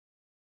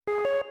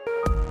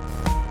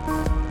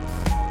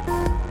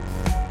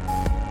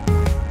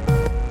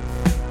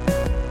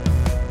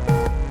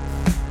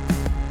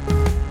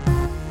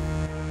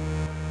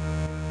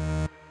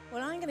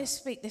to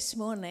speak this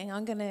morning.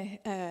 I'm going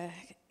to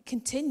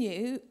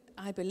continue,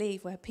 I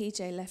believe, where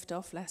PJ left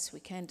off last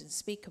weekend and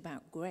speak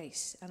about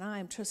grace. And I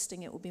am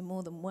trusting it will be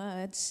more than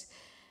words,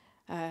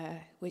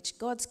 which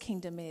God's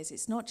kingdom is.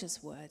 It's not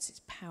just words,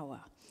 it's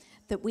power.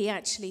 That we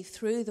actually,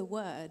 through the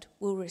word,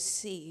 will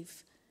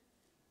receive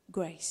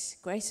grace.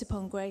 Grace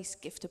upon grace,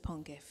 gift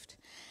upon gift.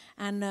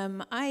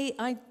 And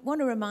I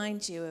want to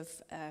remind you of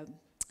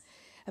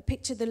a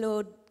picture the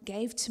Lord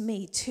gave to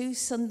me 2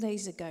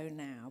 Sundays ago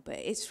now, but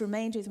it's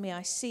remained with me.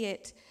 I see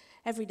it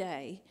every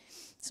day,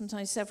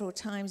 sometimes several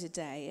times a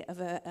day,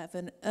 of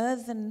an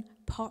earthen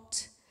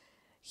pot,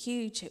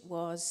 huge it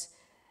was,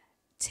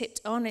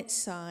 tipped on its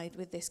side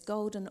with this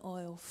golden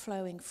oil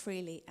flowing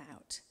freely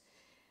out.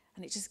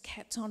 And it just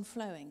kept on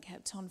flowing.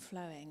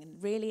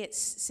 And really it's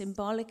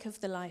symbolic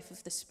of the life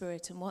of the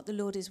Spirit and what the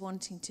Lord is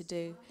wanting to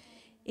do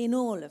in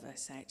all of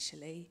us,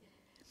 actually.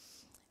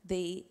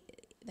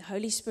 The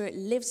Holy Spirit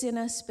lives in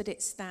us, but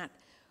it's that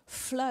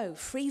flow,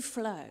 free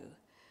flow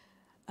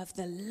of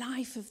the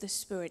life of the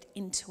Spirit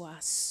into our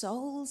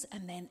souls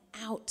and then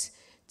out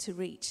to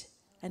reach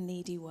a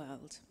needy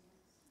world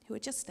who are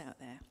just out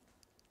there.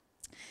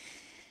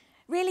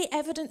 Really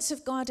evidence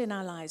of God in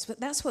our lives,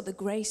 but that's what the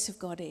grace of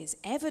God is.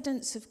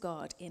 Evidence of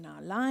God in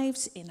our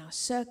lives, in our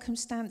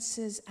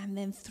circumstances, and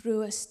then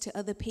through us to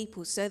other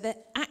people, so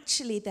that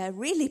actually they're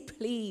really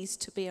pleased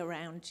to be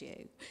around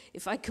you,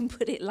 if I can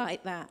put it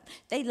like that.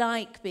 They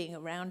like being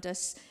around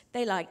us.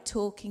 They like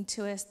talking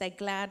to us. They're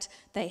glad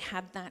they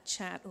had that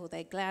chat, or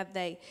they're glad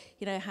they,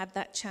 had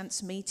that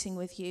chance meeting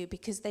with you,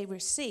 because they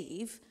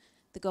receive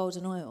the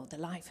golden oil, the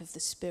life of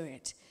the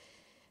Spirit,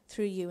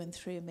 through you and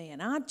through me.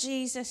 And our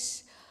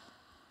Jesus,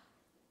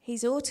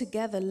 He's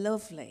altogether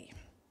lovely.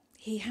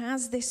 He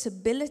has this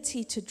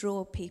ability to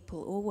draw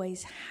people,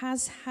 always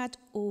has had,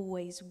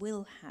 always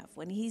will have.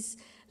 When he's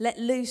let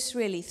loose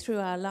really through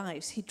our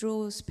lives, he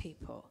draws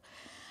people.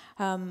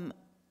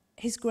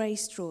 His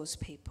grace draws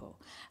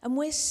people. And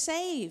we're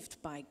saved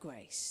by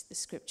grace, the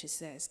scripture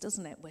says,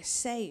 doesn't it? We're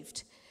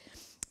saved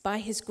by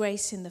his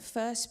grace in the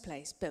first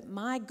place. But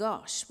my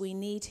gosh, we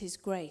need his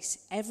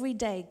grace every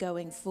day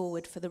going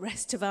forward for the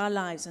rest of our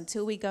lives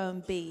until we go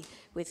and be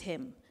with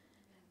him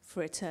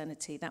for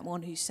eternity, that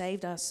one who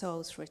saved our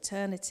souls for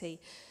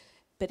eternity.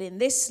 But in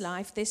this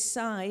life, this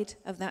side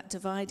of that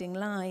dividing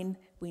line,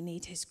 we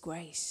need his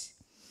grace.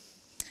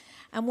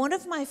 And one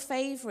of my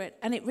favorite,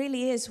 and it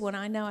really is one,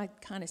 I know I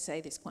kind of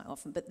say this quite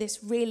often, but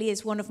this really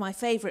is one of my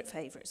favorite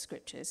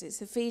scriptures.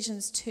 It's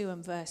Ephesians 2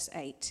 and verse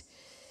 8.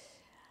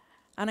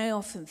 And I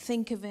often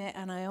think of it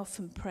and I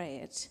often pray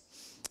it.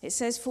 It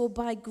says, "For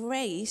by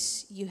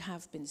grace you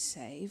have been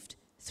saved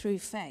through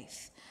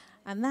faith.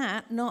 And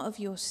that, not of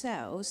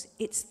yourselves,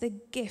 it's the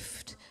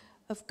gift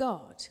of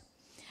God."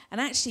 And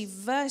actually,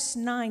 verse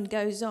 9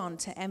 goes on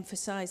to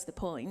emphasize the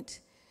point,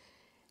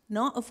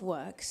 not of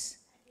works,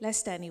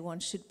 lest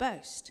anyone should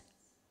boast.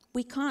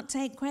 We can't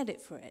take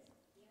credit for it.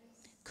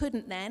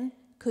 Couldn't then,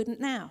 couldn't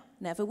now,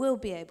 never will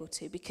be able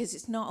to, because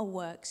it's not a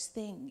works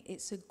thing,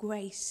 it's a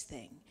grace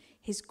thing.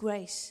 His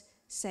grace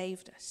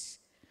saved us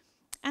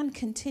and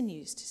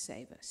continues to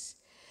save us.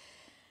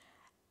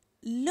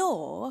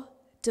 Law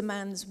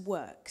demands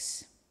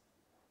works.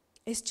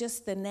 It's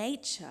just the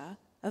nature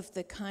of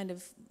the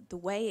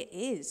way it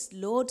is.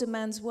 Law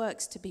demands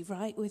works to be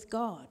right with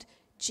God.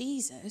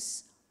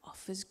 Jesus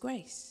offers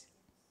grace.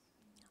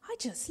 I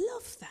just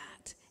love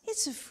that.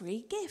 It's a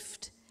free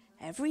gift.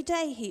 Every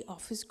day he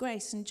offers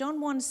grace. And John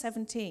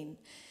 1:17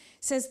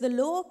 says the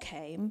law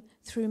came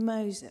through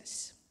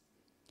Moses.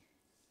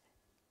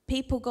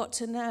 People got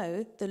to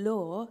know the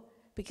law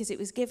because it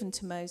was given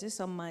to Moses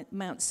on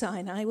Mount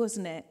Sinai,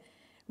 wasn't it?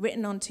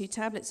 Written on 2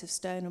 tablets of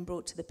stone and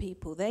brought to the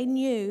people. They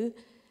knew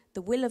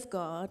the will of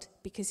God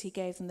because he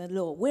gave them the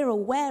law. We're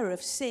aware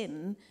of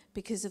sin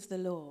because of the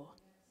law.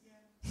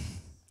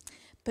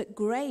 But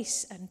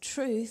grace and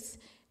truth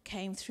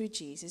came through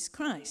Jesus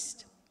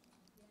Christ.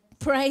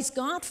 Praise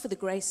God for the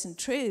grace and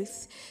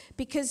truth,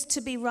 because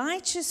to be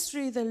righteous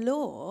through the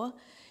law,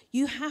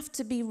 you have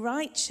to be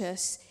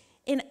righteous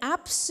in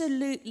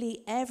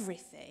absolutely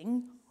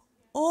everything,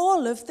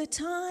 all of the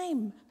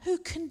time. Who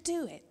can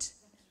do it?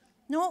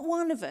 Not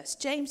one of us.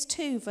 James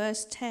 2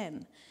 verse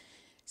 10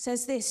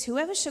 says this: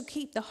 "Whoever shall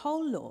keep the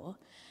whole law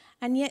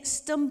and yet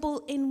stumble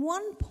in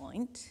one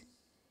point,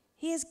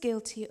 he is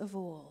guilty of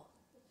all."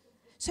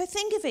 So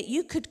think of it.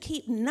 You could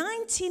keep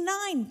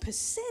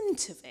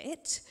 99% of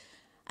it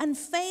and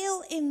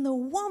fail in the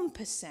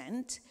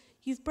 1%.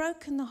 You've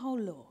broken the whole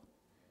law.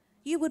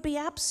 You would be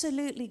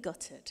absolutely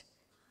gutted,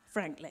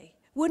 frankly.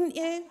 Wouldn't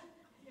you?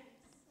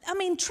 I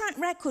mean, track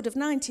record of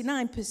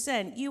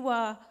 99%. You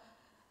are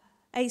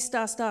A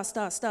star,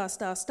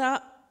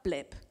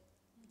 blip.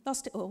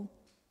 Lost it all.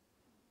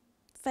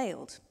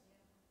 Failed.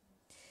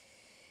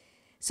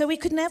 So we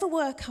could never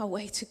work our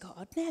way to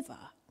God.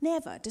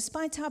 Never.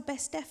 Despite our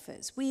best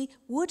efforts, we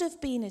would have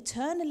been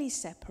eternally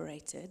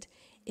separated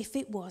if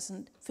it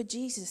wasn't for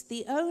Jesus.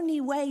 The only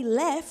way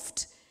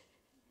left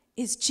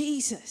is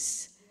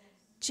Jesus.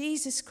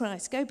 Jesus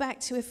Christ. Go back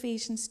to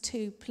Ephesians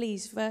 2,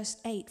 please, verse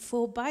 8.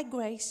 "For by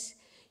grace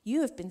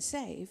You have been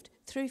saved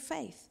through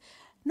faith.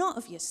 Not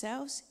of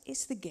yourselves,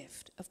 it's the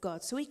gift of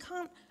God. So we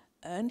can't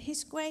earn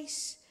his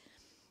grace,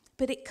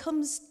 but it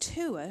comes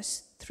to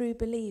us through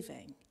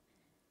believing.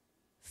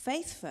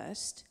 Faith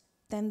first,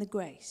 then the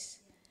grace.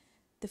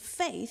 The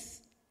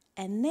faith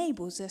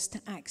enables us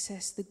to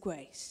access the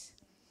grace.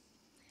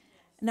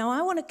 Now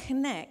I want to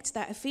connect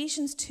that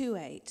Ephesians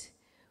 2:8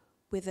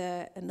 with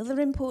another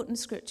important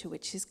scripture,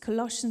 which is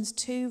Colossians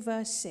 2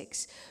 verse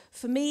 6.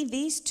 For me,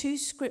 these two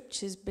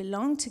scriptures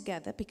belong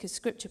together because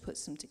scripture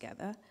puts them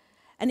together.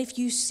 And if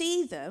you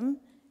see them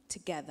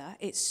together,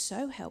 it's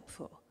so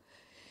helpful.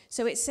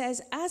 So it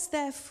says, as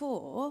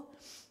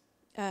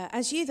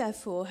you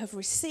therefore have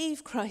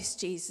received Christ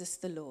Jesus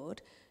the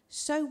Lord,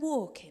 so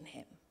walk in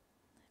him.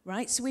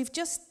 Right? So we've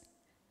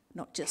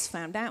not just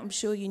found out, I'm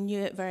sure you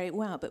knew it very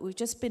well, but we've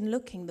just been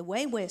looking. The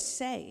way we're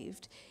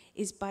saved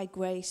is by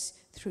grace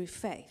through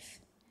faith.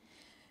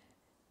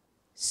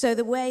 So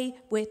the way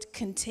we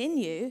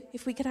continue,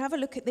 if we could have a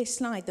look at this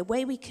slide, the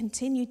way we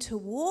continue to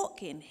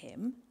walk in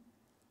him,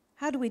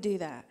 how do we do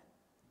that?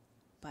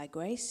 By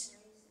grace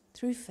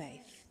through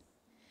faith.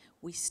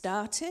 We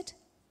started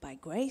by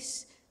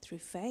grace through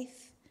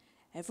faith.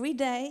 Every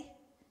day,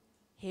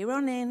 here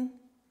on in,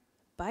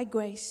 by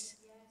grace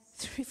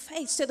through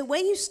faith. So the way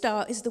you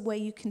start is the way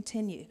you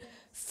continue.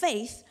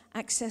 Faith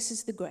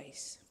accesses the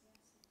grace.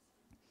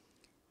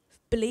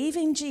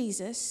 Believing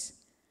Jesus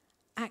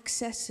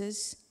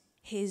accesses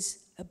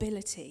his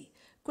ability.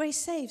 Grace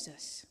saves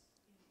us.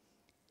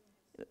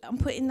 I'm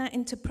putting that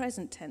into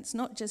present tense,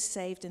 not just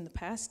saved in the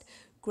past.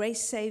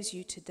 Grace saves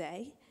you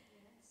today.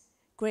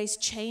 Grace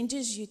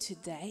changes you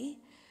today.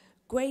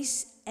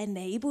 Grace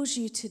enables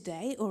you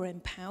today or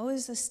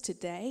empowers us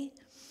today.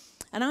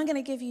 And I'm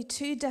going to give you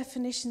two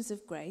definitions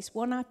of grace.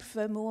 One I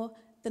prefer more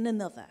than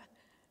another,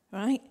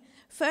 right?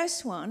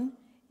 First one,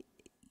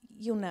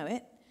 you'll know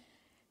it.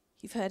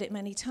 You've heard it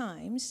many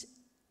times.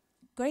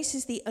 Grace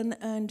is the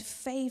unearned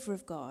favor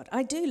of God.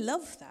 I do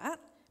love that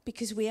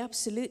because we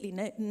absolutely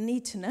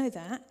need to know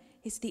that.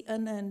 It's the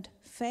unearned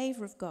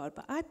favor of God.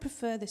 But I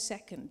prefer the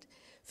second.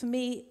 For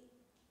me,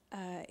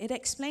 it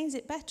explains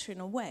it better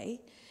in a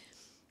way.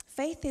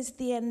 Faith is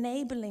the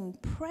enabling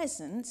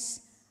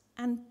presence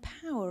and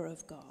power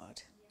of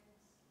God.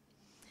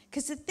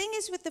 Because the thing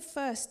is with the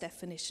first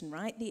definition,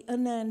 right, the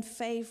unearned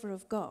favor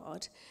of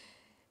God,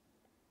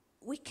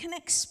 we can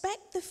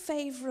expect the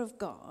favor of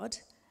God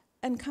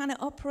and kind of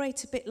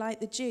operate a bit like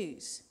the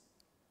Jews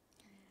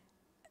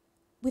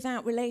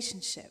without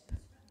relationship.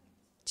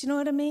 Do you know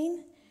what I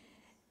mean?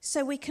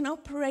 So we can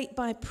operate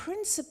by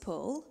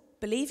principle,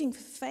 believing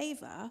for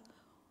favor,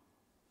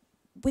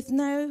 with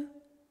no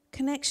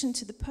connection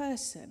to the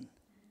person.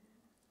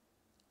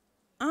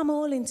 I'm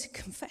all into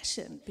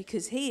confession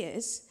because he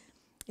is.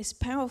 It's a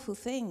powerful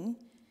thing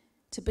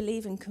to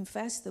believe and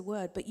confess the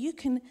word. But you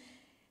can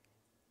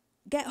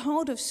get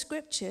hold of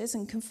scriptures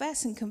and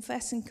confess and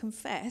confess and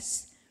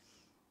confess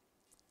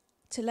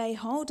to lay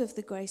hold of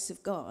the grace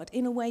of God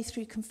in a way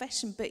through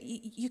confession. But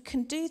you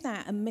can do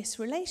that and miss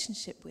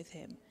relationship with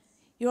him.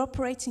 You're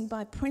operating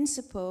by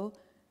principle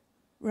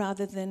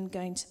rather than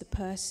going to the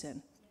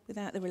person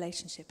without the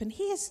relationship. And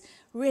he is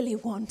really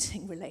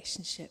wanting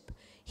relationship.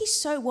 He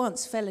so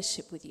wants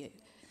fellowship with you.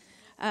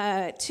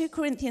 2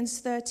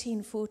 Corinthians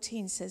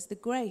 13:14 says, the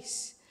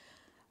grace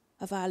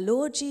of our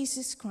Lord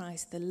Jesus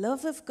Christ, the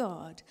love of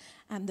God,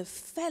 and the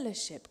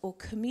fellowship or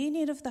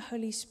communion of the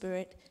Holy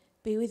Spirit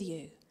be with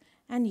you,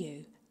 and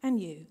you,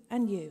 and you,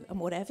 and you, and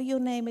whatever your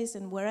name is,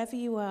 and wherever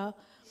you are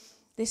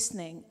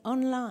listening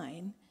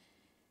online,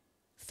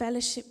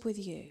 fellowship with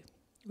you,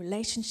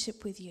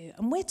 relationship with you.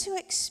 And we're to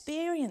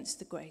experience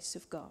the grace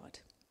of God.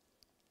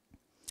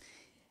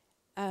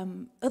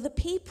 Other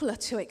people are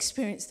to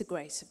experience the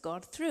grace of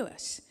God through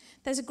us.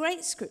 There's a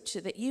great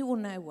scripture that you will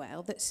know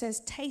well that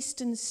says,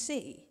 taste and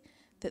see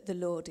that the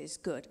Lord is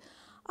good.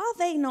 Are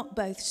they not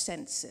both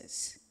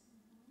senses?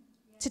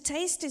 To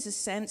taste is a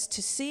sense,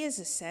 to see is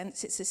a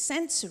sense. It's a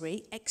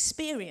sensory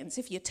experience.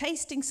 If you're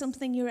tasting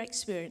something, you're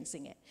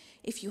experiencing it.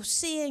 If you're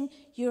seeing,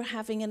 you're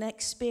having an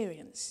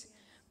experience.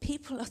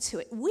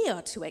 We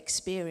are to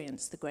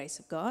experience the grace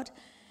of God.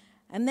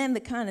 And then the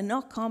kind of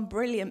knock-on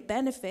brilliant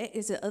benefit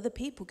is that other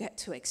people get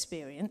to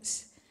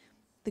experience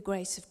the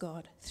grace of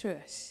God through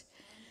us.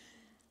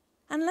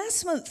 And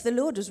last month, the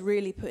Lord was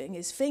really putting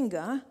his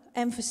finger,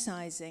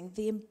 emphasizing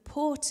the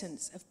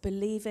importance of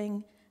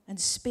believing and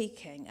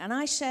speaking. And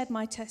I shared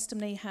my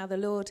testimony how the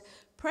Lord,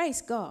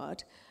 praise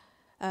God,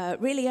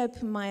 really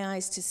opened my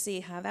eyes to see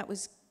how that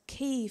was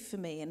key for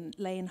me in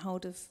laying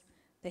hold of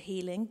the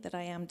healing that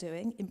I am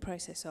doing, in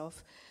process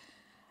of.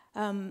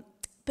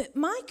 But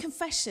my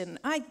confession,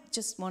 I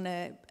just want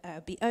to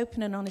be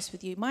open and honest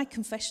with you, my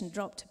confession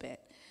dropped a bit.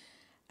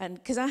 And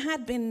because I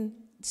had been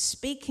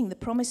speaking the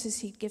promises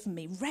he'd given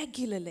me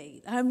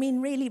regularly. I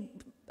mean, really,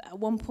 at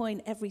one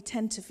point, every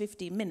 10 to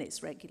 15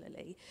 minutes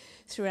regularly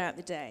throughout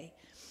the day.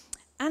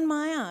 And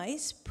my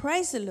eyes,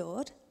 praise the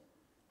Lord,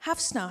 have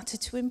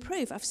started to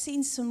improve. I've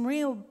seen some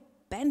real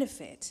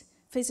benefit,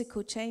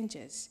 physical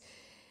changes.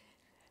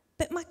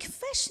 But my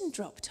confession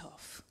dropped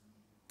off.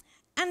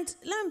 And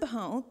lo and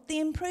behold, the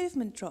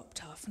improvement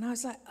dropped off. And I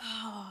was like,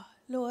 oh,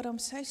 Lord, I'm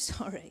so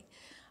sorry.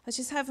 I was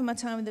just having my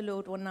time with the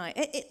Lord one night.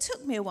 It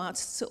took me a while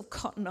to sort of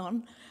cotton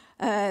on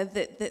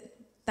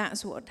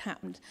that's what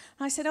happened.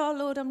 And I said, oh,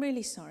 Lord, I'm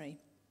really sorry.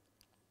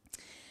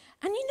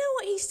 And you know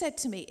what he said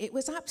to me? It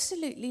was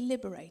absolutely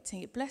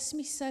liberating. It blessed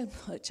me so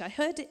much. I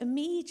heard it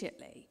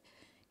immediately.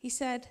 He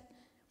said,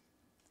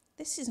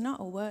 this is not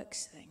a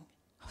works thing.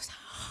 I was like,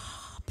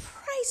 oh,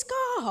 praise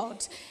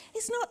God.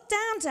 It's not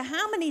down to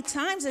how many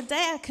times a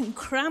day I can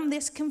cram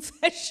this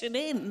confession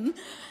in.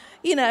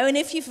 You know, and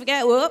if you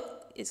forget, whoop,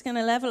 it's going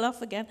to level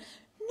off again.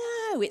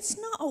 No, it's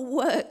not a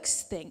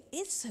works thing.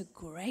 It's a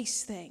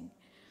grace thing.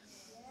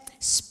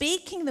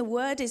 Speaking the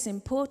word is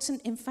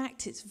important. In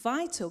fact, it's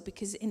vital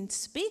because in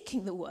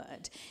speaking the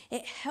word,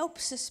 it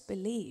helps us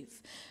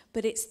believe.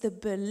 But it's the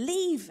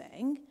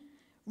believing,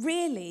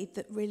 really,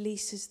 that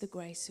releases the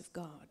grace of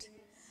God.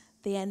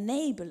 The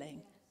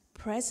enabling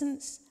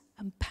presence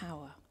and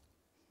power.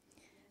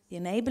 The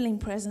enabling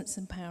presence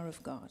and power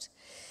of God.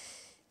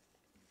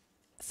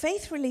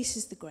 Faith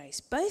releases the grace.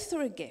 Both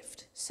are a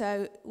gift.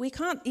 So we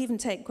can't even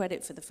take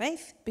credit for the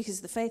faith because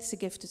the faith's a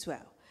gift as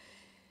well.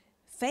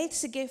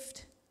 Faith's a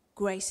gift.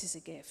 Grace is a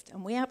gift,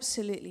 and we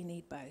absolutely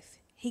need both.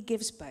 He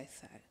gives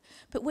both, though.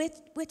 But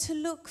we're to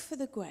look for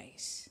the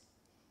grace.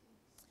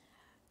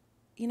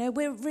 You know,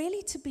 we're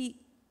really to be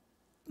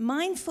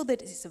mindful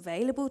that it's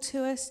available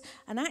to us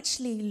and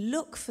actually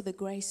look for the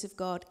grace of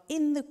God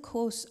in the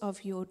course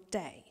of your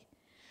day.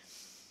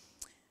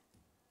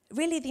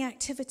 Really, the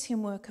activity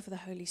and work of the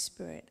Holy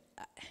Spirit.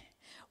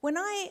 When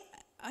I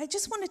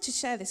just wanted to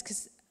share this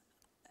because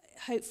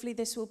hopefully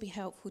this will be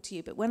helpful to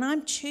you, but when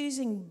I'm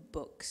choosing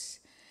books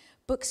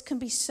can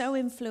be so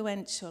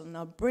influential and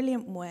a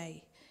brilliant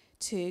way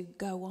to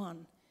go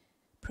on,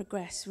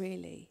 progress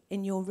really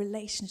in your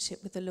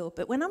relationship with the Lord.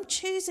 But when I'm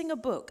choosing a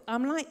book,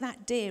 I'm like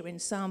that deer in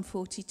Psalm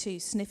 42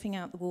 sniffing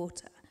out the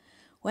water.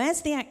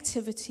 Where's the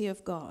activity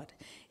of God?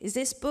 Is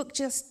this book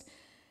just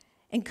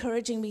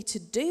encouraging me to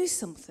do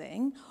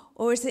something,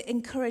 or is it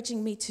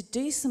encouraging me to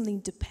do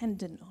something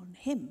dependent on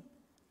Him?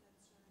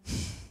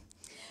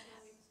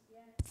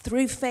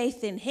 Through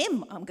faith in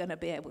Him, I'm going to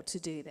be able to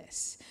do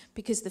this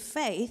because the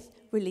faith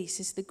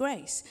releases the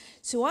grace.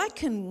 So I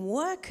can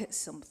work at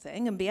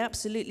something and be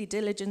absolutely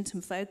diligent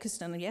and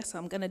focused on, yes,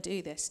 I'm going to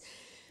do this.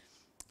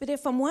 But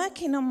if I'm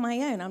working on my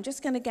own, I'm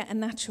just going to get a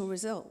natural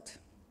result.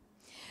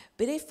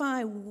 But if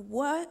I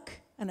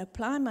work and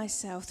apply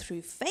myself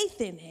through faith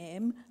in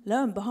Him,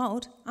 lo and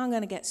behold, I'm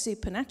going to get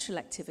supernatural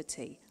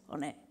activity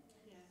on it.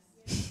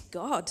 Yes.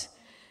 God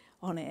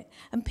on it.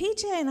 And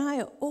PJ and I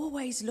are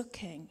always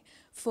looking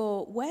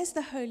for where's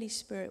the Holy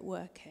Spirit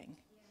working?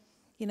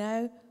 You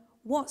know,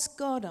 what's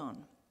God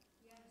on?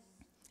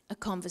 A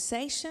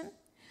conversation,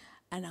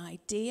 an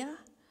idea,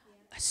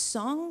 a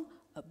song,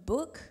 a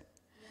book.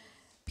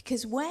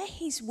 Because where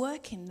He's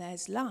working,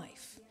 there's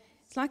life.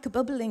 It's like a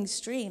bubbling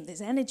stream.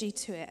 There's energy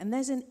to it, and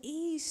there's an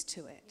ease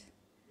to it.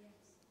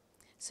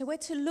 So we're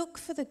to look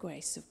for the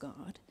grace of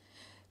God.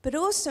 But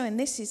also, and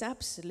this is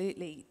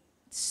absolutely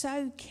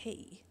so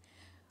key,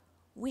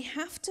 we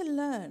have to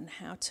learn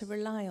how to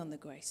rely on the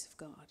grace of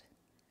God.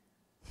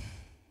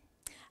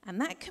 And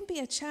that can be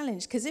a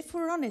challenge, because if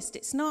we're honest,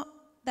 it's not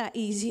that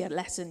easy a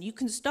lesson. You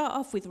can start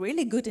off with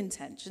really good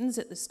intentions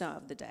at the start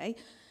of the day.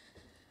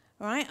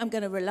 All right, I'm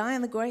going to rely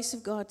on the grace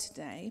of God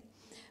today.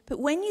 But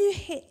when you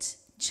hit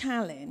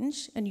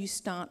challenge and you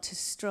start to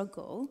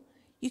struggle,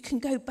 you can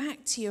go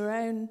back to your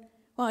own,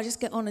 well, I just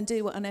get on and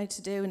do what I know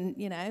to do and,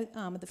 you know,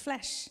 arm of the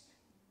flesh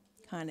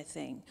kind of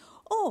thing.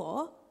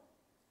 Or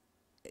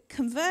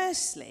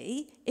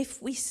conversely,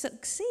 if we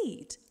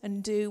succeed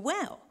and do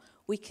well,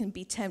 we can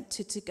be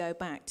tempted to go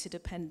back to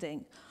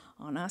depending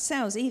on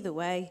ourselves. Either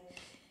way,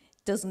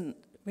 doesn't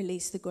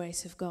release the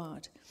grace of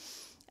God.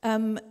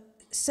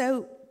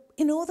 So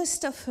in all the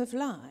stuff of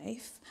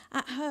life,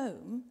 at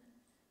home,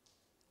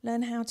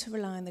 learn how to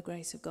rely on the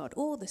grace of God.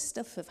 All the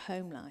stuff of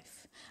home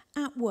life.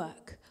 At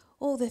work,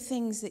 all the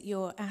things that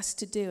you're asked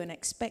to do and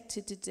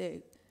expected to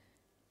do,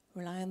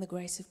 rely on the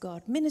grace of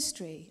God.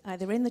 Ministry,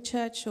 either in the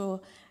church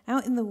or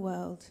out in the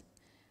world,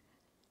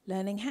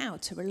 learning how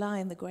to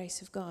rely on the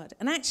grace of God.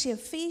 And actually,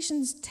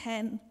 Ephesians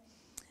 2:10,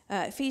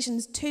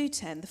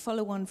 the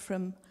follow on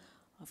from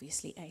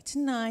obviously 8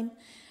 and 9,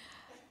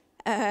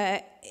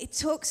 it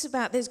talks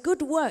about there's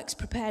good works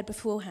prepared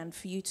beforehand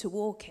for you to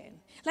walk in.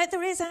 Like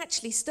there is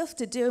actually stuff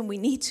to do and we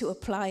need to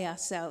apply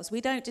ourselves. We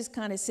don't just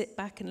kind of sit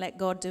back and let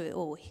God do it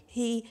all.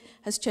 He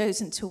has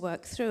chosen to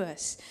work through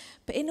us.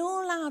 But in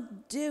all our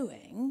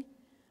doing,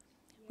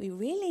 we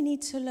really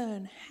need to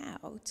learn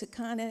how to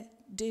kind of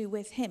do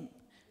with Him.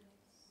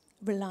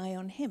 Rely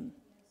on Him.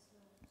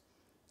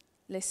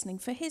 Listening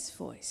for His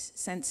voice.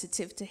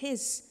 Sensitive to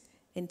His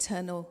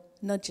internal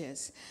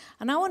nudges.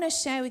 And I want to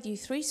share with you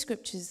 3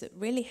 scriptures that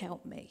really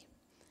help me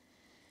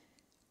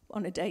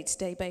on a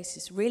day-to-day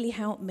basis, really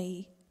help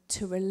me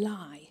to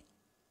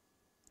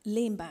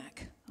lean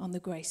back on the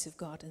grace of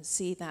God and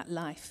see that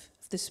life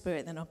of the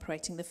Spirit then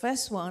operating. The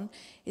first one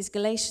is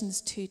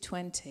Galatians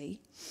 2:20.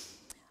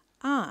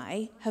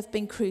 I have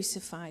been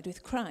crucified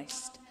with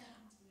Christ.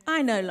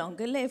 I no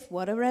longer live.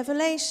 What a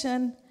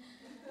revelation.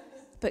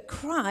 But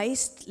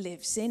Christ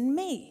lives in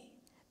me.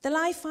 The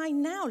life I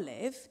now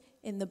live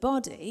in the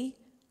body,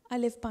 I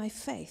live by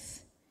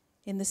faith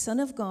in the Son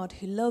of God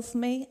who loved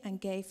me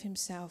and gave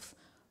himself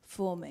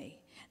for me.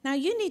 Now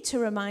you need to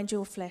remind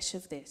your flesh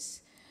of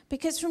this,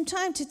 because from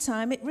time to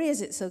time it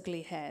rears its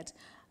ugly head.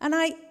 And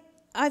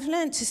I've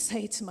learned to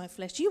say to my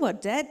flesh, you are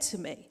dead to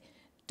me.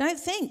 Don't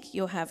think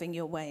you're having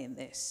your way in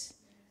this.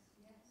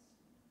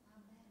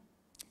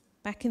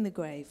 Back in the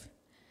grave.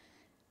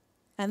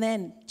 And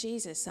then,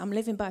 Jesus, I'm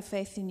living by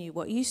faith in you.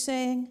 What are you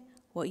saying?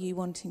 What are you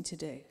wanting to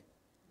do?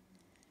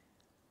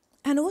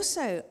 And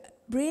also,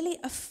 really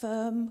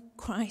affirm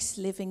Christ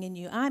living in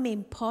you. I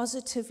mean,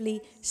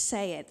 positively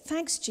say it.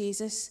 Thanks,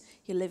 Jesus,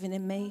 you're living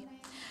in me.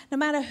 No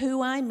matter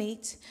who I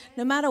meet,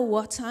 no matter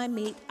what I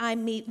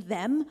meet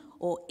them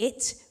or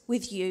it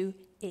with you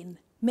in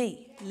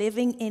me,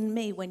 living in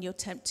me. When you're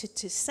tempted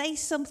to say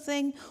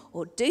something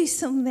or do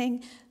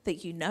something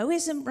that you know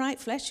isn't right,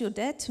 flesh, you're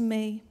dead to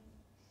me.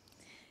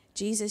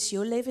 Jesus,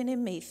 you're living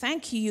in me.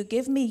 Thank you. You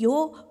give me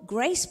your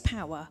grace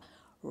power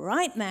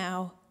right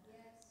now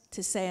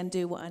to say and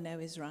do what I know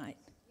is right.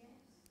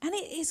 And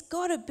it's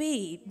got to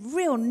be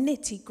real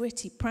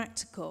nitty-gritty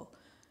practical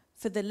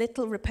for the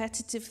little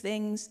repetitive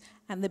things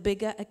and the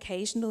bigger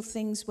occasional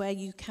things where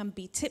you can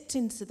be tipped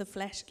into the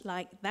flesh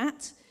like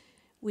that.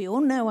 We all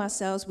know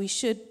ourselves. We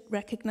should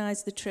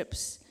recognize the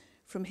trips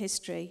from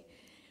history.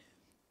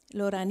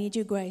 Lord, I need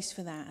your grace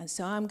for that. And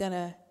so I'm going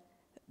to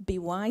be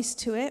wise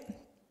to it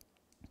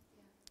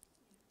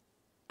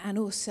and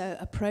also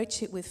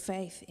approach it with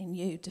faith in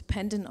you,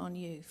 dependent on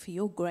you for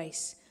your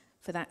grace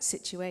for that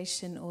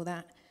situation or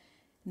that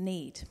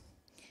need.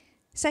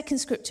 Second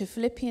scripture,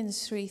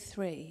 Philippians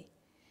 3:3.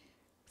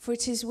 For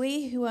it is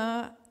we who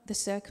are the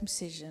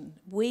circumcision,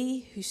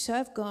 we who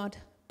serve God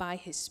by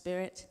his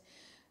Spirit,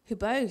 who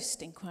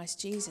boast in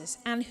Christ Jesus,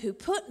 and who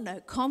put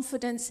no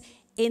confidence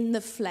in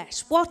the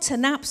flesh. What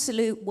an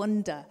absolute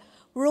wonder.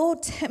 We're all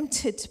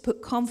tempted to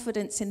put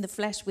confidence in the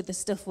flesh with the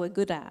stuff we're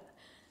good at.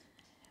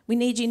 We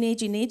need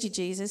you,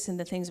 Jesus, and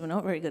the things we're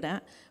not very good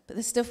at. But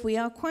the stuff we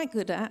are quite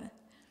good at,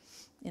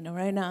 in our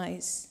own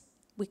eyes,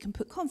 we can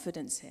put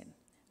confidence in,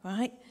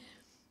 right?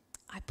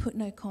 I put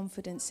no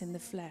confidence in the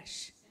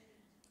flesh.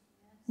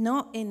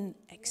 Not in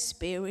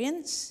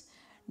experience,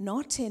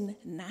 not in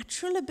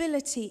natural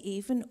ability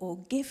even,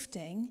 or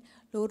gifting.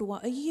 Lord,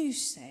 what are you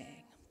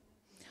saying?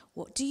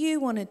 What do you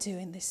want to do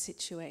in this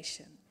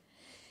situation?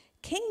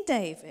 King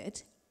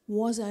David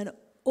was an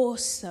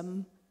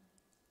awesome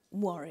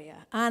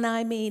warrior. And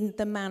I mean,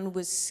 the man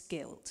was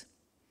skilled.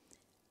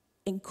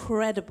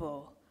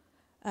 Incredible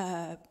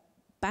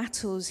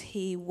battles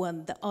he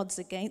won. The odds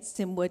against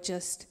him were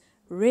just,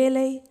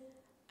 really?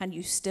 And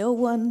you still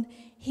won?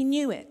 He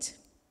knew it.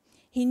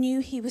 He knew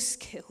he was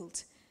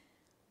skilled.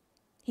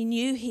 He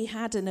knew he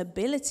had an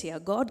ability, a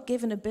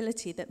God-given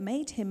ability that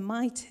made him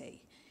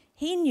mighty.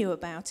 He knew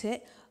about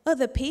it.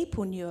 Other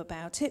people knew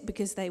about it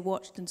because they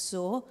watched and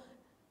saw,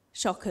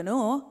 shock and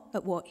awe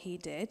at what he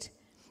did.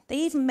 They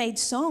even made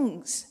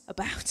songs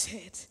about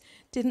it,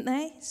 didn't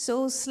they?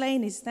 Saul's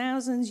slain his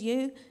thousands,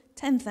 you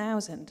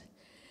 10,000.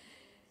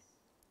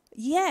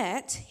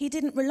 Yet, he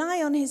didn't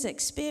rely on his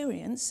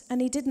experience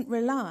and he didn't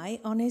rely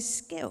on his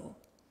skill.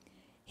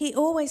 He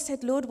always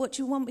said, Lord, what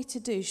do you want me to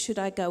do? Should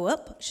I go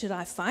up? Should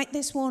I fight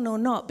this one or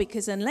not?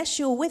 Because unless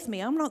you're with me,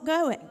 I'm not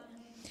going.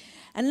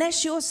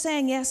 Unless you're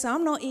saying yes,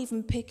 I'm not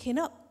even picking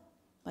up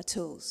my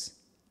tools.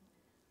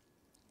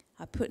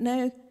 I put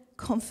no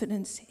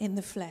confidence in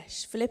the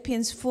flesh.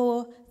 Philippians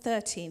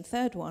 4:13,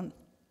 third one.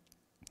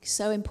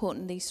 So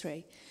important, these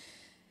three.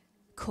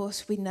 Of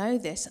course, we know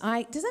this.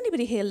 Does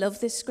anybody here love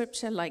this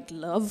scripture? Like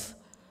love?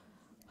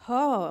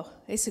 Oh,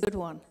 it's a good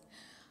one.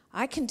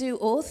 I can do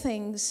all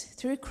things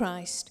through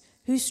Christ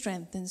who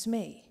strengthens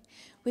me.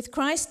 With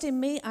Christ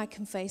in me, I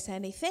can face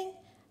anything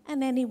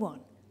and anyone.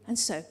 And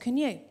so can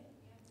you.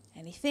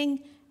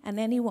 Anything and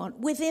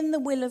anyone. Within the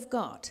will of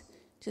God.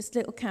 Just a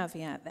little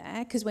caveat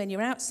there, because when you're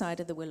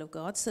outside of the will of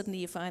God, suddenly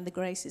you find the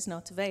grace is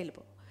not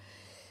available.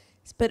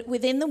 But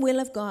within the will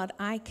of God,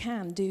 I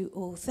can do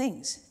all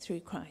things through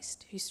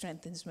Christ who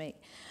strengthens me.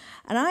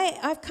 And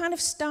I've kind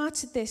of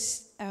started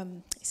this,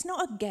 it's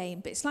not a game,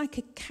 but it's like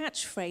a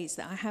catchphrase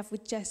that I have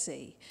with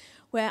Jesse,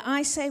 where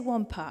I say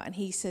one part and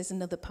he says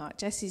another part.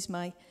 Jesse's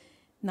my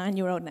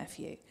 9-year-old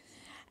nephew.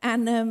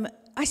 And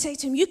I say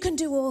to him, you can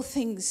do all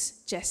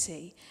things,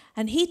 Jesse.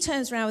 And he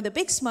turns around with a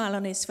big smile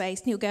on his face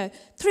and he'll go,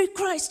 through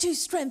Christ who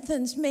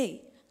strengthens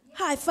me.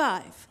 High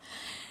five.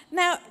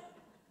 Now,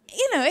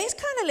 you know, it's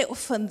kind of a little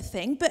fun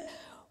thing, but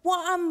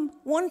what I'm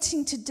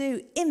wanting to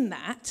do in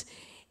that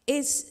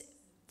is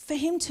for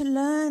him to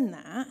learn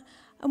that.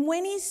 And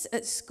when he's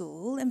at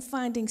school and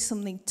finding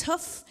something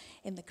tough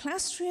in the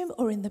classroom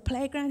or in the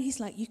playground, he's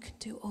like, you can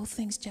do all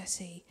things,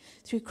 Jesse,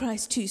 through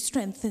Christ who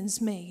strengthens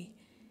me.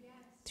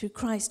 Through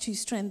Christ who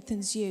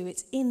strengthens you.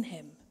 It's in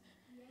him.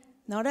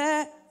 Not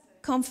a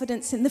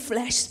confidence in the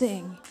flesh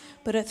thing,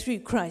 but a through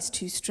Christ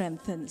who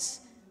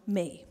strengthens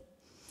me.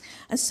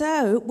 And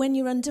so when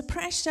you're under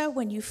pressure,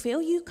 when you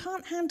feel you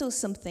can't handle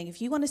something,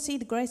 if you want to see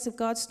the grace of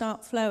God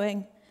start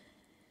flowing,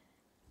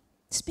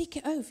 speak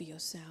it over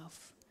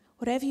yourself.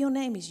 Whatever your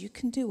name is, you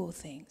can do all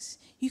things.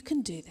 You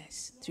can do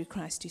this through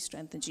Christ who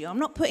strengthens you. I'm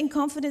not putting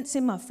confidence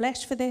in my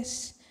flesh for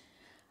this.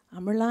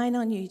 I'm relying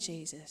on you,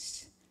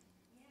 Jesus.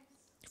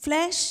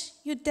 Flesh,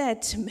 you're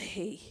dead to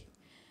me.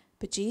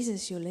 But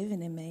Jesus, you're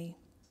living in me.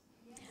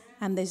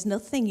 And there's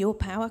nothing your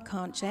power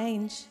can't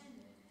change.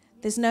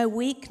 There's no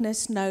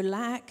weakness, no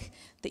lack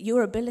that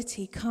your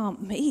ability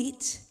can't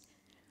meet.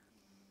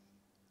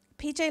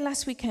 PJ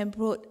last weekend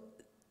brought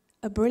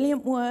a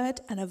brilliant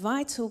word and a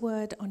vital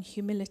word on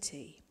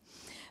humility.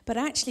 But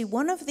actually,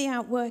 one of the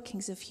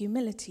outworkings of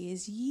humility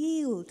is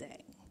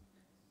yielding.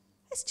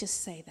 Let's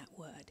just say that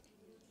word.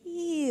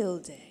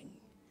 Yielding.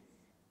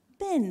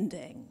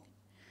 Bending.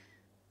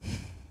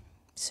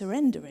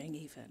 Surrendering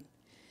even.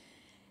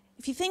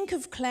 If you think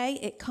of clay,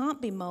 it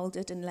can't be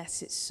molded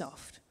unless it's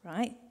soft,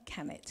 right?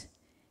 Can it?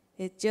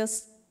 It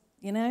just,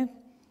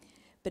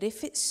 But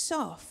if it's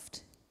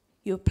soft,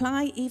 you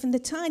apply even the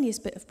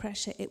tiniest bit of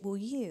pressure, it will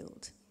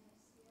yield.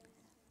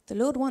 The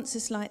Lord wants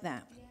us like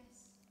that.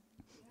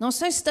 Not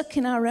so stuck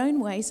in our own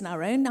ways and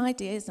our own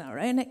ideas and our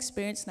own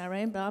experience and our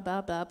own blah,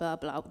 blah, blah, blah,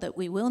 blah, that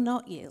we will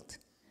not yield.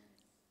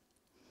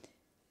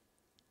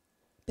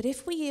 But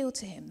if we yield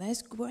to him,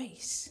 there's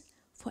grace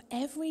for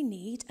every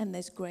need and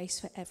there's grace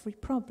for every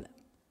problem.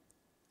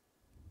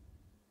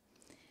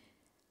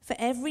 For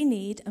every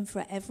need and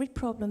for every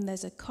problem,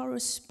 there's a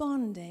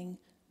corresponding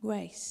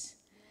grace.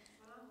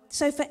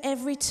 So for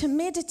every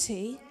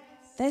timidity,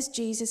 there's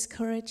Jesus'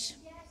 courage.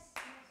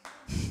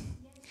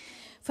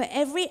 For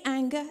every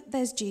anger,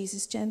 there's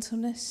Jesus'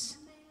 gentleness.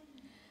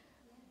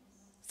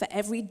 For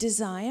every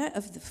desire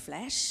of the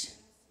flesh,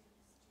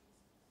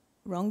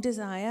 wrong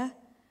desire,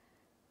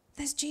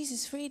 there's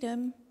Jesus'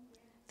 freedom.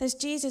 There's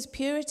Jesus'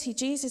 purity,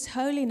 Jesus'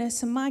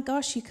 holiness, and my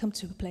gosh, you come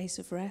to a place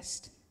of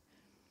rest.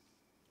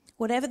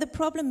 Whatever the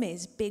problem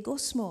is, big or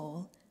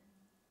small,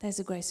 there's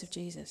the grace of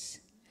Jesus.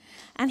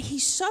 And he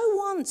so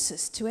wants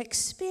us to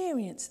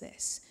experience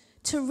this,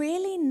 to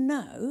really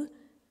know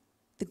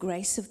the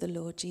grace of the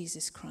Lord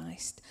Jesus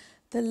Christ,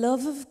 the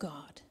love of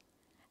God,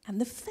 and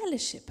the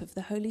fellowship of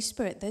the Holy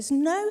Spirit. There's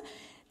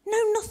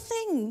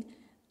nothing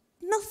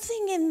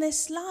in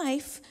this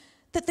life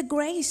that the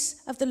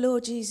grace of the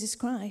Lord Jesus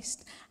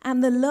Christ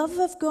and the love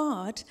of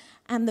God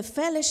and the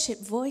fellowship,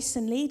 voice,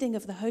 and leading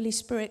of the Holy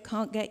Spirit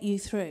can't get you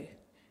through.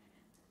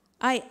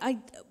 I,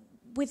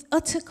 with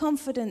utter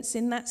confidence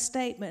in that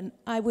statement,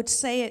 I would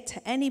say it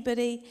to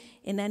anybody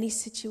in any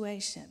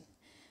situation.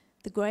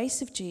 The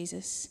grace of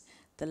Jesus,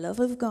 the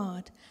love of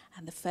God,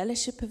 and the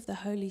fellowship of the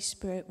Holy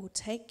Spirit will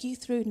take you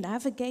through,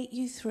 navigate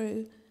you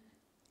through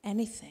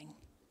anything,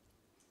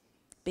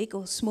 big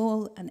or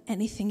small, and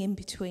anything in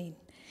between.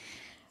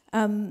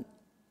 I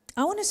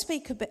want to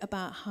speak a bit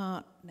about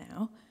heart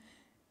now,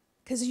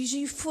 because as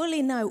you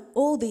fully know,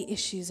 all the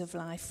issues of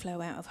life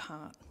flow out of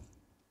heart.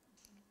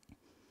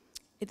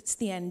 It's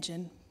the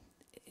engine,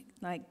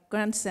 like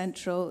Grand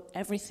Central,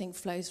 everything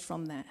flows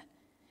from there.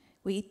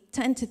 We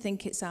tend to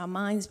think it's our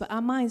minds, but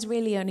our minds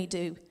really only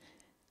do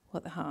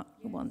what the heart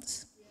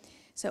wants.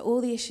 So all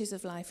the issues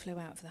of life flow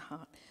out of the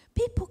heart.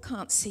 People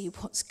can't see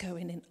what's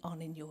going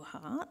on in your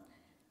heart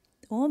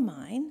or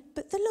mine,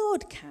 but the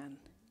Lord can.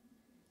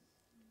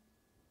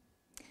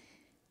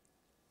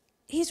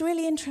 He's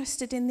really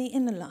interested in the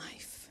inner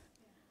life.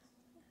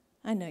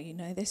 I know you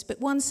know this, but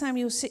 1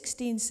 Samuel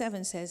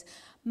 16:7 says,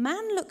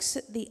 man looks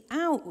at the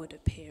outward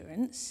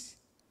appearance,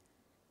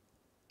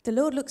 the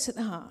Lord looks at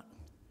the heart.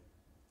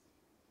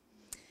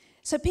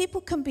 So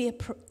people can be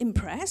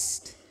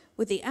impressed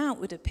with the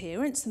outward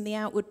appearance and the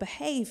outward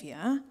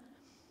behavior,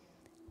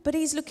 but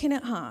he's looking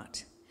at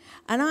heart.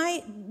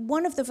 And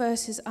one of the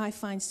verses I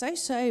find so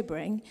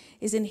sobering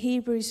is in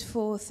Hebrews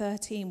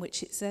 4:13,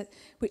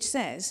 which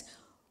says,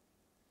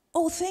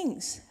 all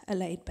things are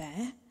laid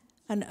bare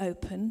and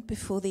open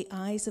before the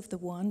eyes of the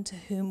one to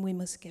whom we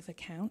must give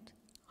account.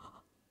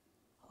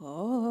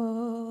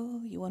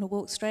 Oh, you want to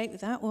walk straight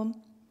with that one?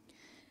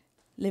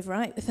 Live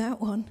right with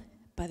that one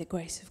by the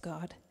grace of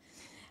God.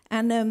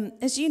 And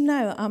as you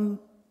know, I'm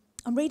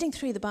reading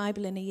through the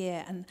Bible in a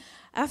year, and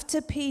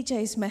after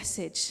PJ's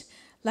message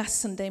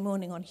last Sunday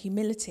morning on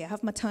humility, I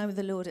have my time with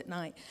the Lord at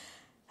night,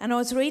 and I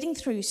was reading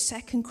through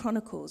 2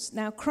 Chronicles.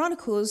 Now,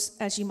 Chronicles,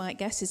 as you might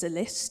guess, is a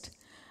list,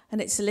 and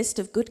it's a list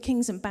of good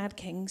kings and bad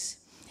kings.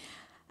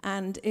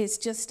 And it's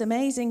just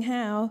amazing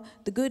how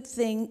the good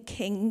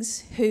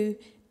kings who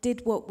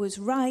did what was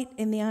right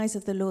in the eyes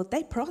of the Lord,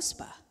 they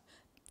prosper.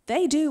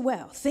 They do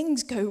well.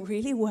 Things go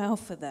really well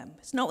for them.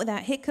 It's not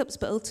without hiccups,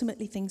 but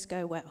ultimately things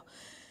go well.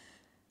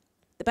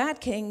 The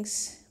bad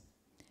kings,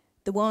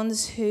 the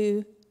ones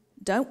who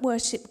don't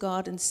worship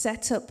God and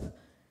set up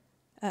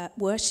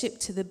worship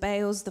to the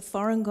Baals, the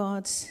foreign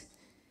gods,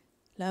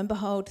 lo and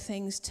behold,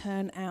 things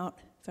turn out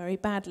very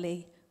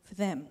badly for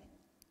them.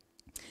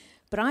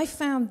 But I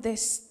found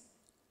this,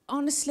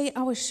 honestly,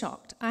 I was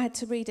shocked. I had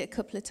to read it a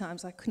couple of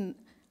times. I couldn't,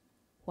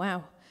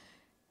 wow.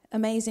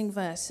 amazing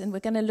verse, and we're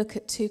going to look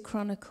at 2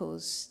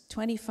 Chronicles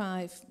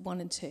 25,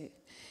 1 and 2.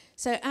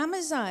 So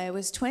Amaziah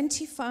was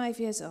 25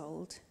 years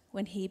old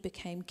when he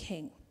became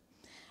king.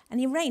 And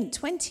he reigned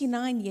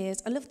 29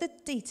 years. I love the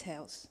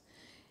details.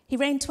 He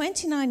reigned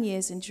 29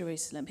 years in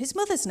Jerusalem. His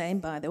mother's name,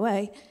 by the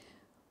way,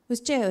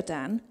 was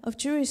Jehoadan of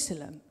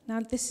Jerusalem. Now,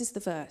 this is the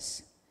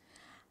verse.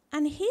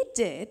 And he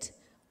did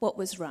what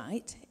was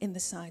right in the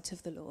sight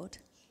of the Lord,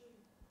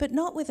 but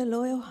not with a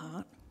loyal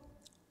heart.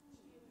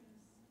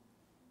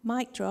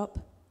 Mic drop.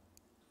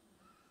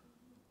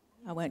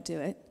 I won't do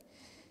it.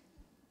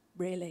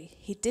 Really,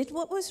 he did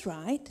what was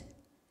right.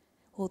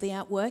 All the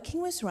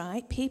outworking was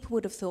right. People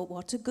would have thought,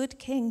 what a good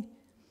king.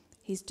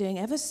 He's doing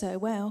ever so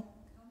well.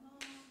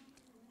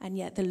 And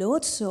yet the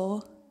Lord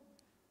saw,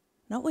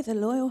 not with a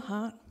loyal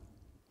heart.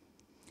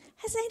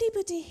 Has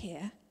anybody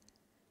here,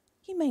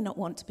 you may not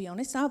want to be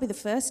honest, I'll be the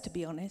first to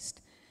be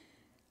honest,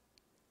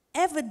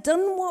 ever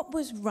done what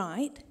was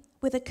right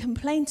with a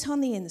complaint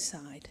on the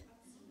inside?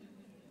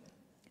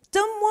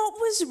 Done what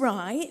was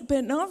right,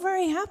 but not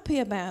very happy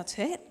about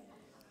it?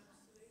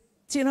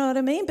 Do you know what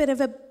I mean? Bit of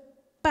a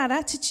bad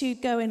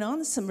attitude going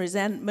on, some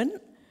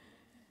resentment,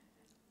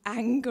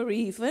 anger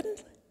even,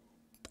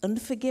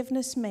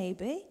 unforgiveness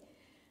maybe.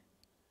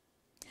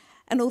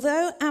 And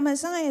although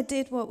Amaziah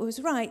did what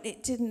was right,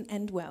 it didn't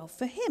end well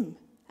for him.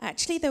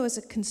 Actually, there was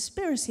a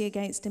conspiracy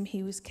against him.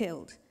 He was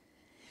killed.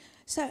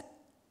 So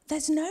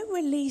there's no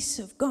release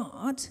of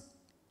God,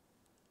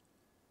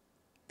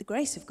 the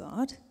grace of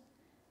God,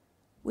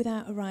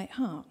 without a right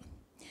heart.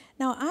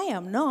 Now, I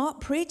am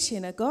not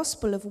preaching a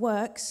gospel of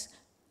works.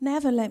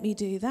 Never let me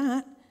do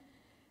that,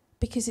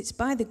 because it's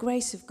by the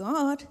grace of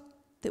God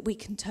that we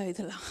can toe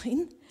the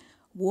line,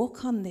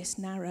 walk on this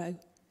narrow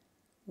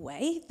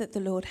way that the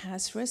Lord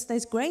has for us.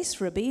 There's grace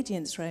for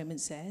obedience,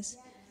 Romans says.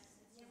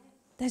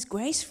 There's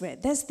grace for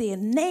it. There's the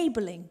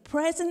enabling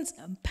presence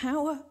and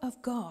power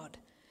of God.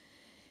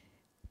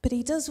 But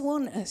he does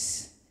want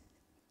us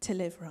to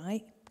live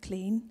right,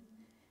 clean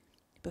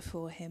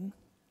before him.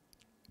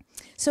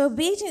 So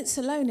obedience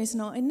alone is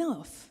not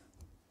enough.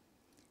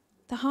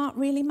 The heart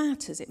really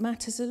matters. It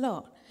matters a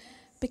lot.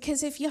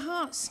 Because if your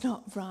heart's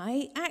not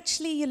right,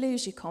 actually you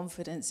lose your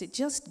confidence. It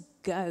just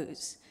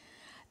goes.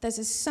 There's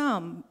a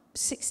Psalm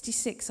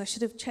 66. I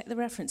should have checked the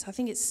reference. I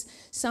think it's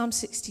Psalm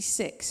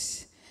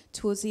 66,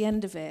 towards the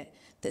end of it,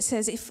 that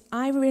says, if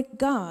I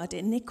regard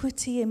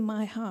iniquity in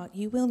my heart,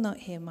 you will not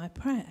hear my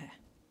prayer.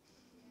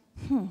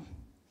 And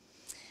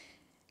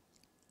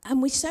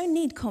we so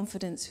need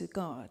confidence with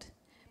God,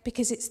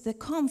 because it's the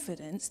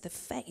confidence, the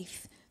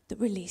faith, that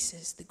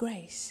releases the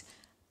grace.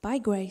 By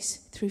grace,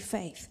 through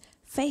faith.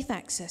 Faith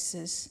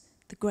accesses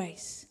the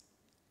grace.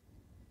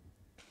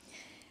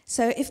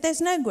 So if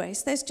there's no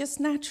grace, there's just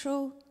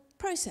natural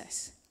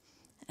process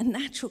and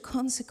natural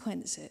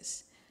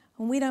consequences.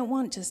 And we don't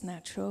want just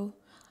natural.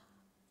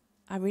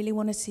 I really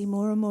want to see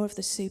more and more of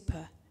the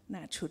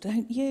supernatural,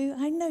 don't you?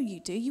 I know you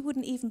do. You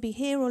wouldn't even be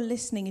here or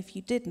listening if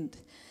you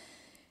didn't.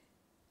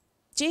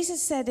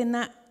 Jesus said in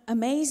that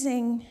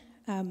amazing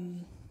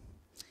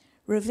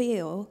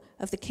reveal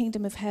of the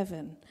kingdom of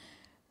heaven,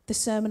 the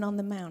Sermon on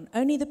the Mount,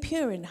 only the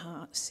pure in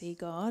heart see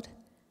God.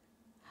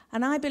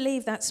 And I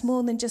believe that's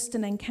more than just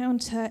an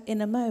encounter in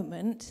a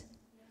moment.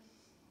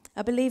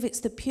 I believe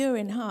it's the pure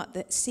in heart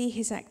that see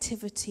his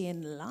activity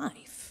in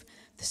life,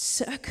 the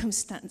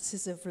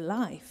circumstances of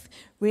life,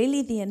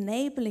 really the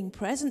enabling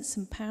presence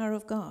and power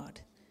of God.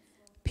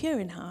 Pure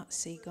in heart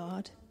see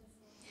God.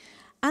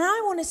 And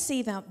I want to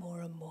see that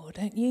more and more,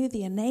 don't you?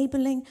 The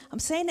enabling, I'm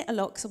saying it a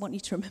lot because I want you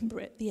to remember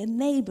it, the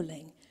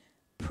enabling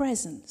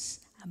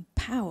presence and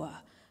power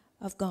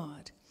of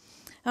God.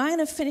 Now, I'm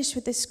going to finish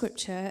with this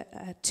scripture,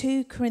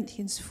 2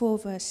 Corinthians 4,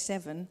 verse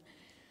 7.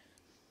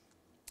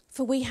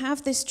 For we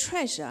have this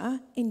treasure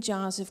in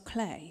jars of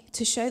clay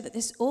to show that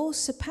this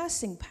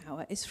all-surpassing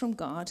power is from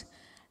God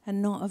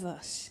and not of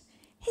us.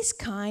 His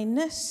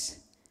kindness,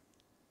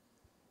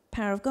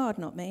 power of God,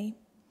 not me.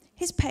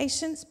 His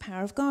patience,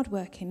 power of God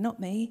working, not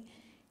me.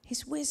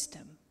 His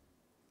wisdom,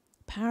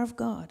 power of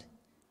God,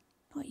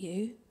 not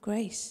you.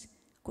 Grace,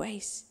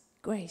 grace,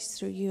 grace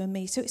through you and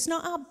me. So it's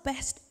not our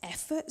best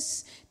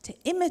efforts to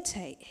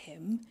imitate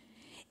him.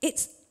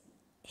 It's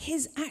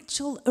his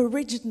actual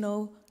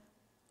original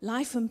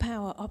life and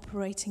power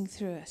operating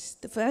through us.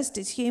 The first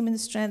is human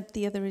strength,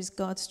 the other is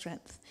God's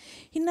strength.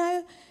 You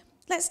know,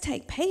 let's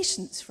take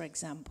patience, for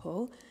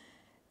example.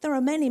 There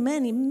are many,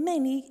 many,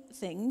 many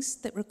things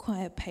that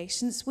require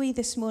patience. We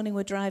this morning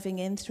were driving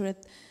in through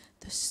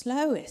the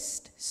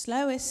slowest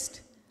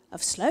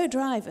of slow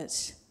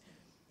drivers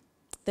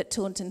that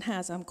Taunton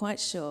has, I'm quite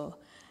sure.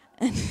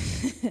 And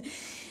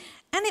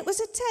it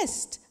was a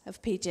test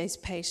of PJ's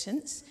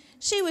patience.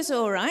 She was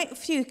all right, a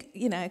few,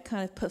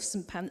 kind of puffs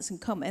and pants and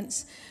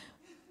comments.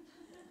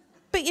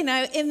 But,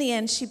 in the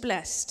end, she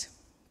blessed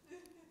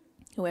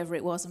whoever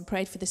it was and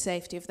prayed for the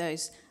safety of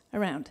those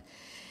around.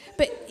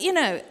 But,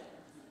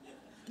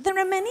 there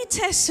are many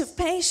tests of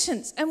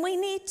patience, and we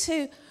need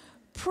to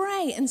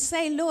pray and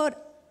say, Lord,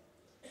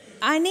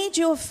 I need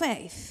your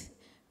faith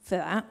for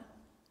that.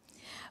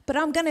 But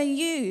I'm going to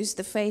use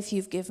the faith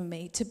you've given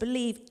me to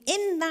believe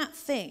in that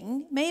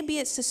thing. Maybe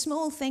it's a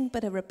small thing,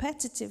 but a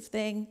repetitive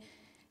thing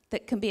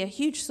that can be a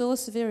huge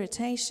source of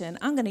irritation.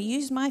 I'm going to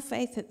use my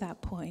faith at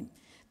that point,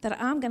 that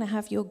I'm going to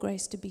have your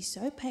grace to be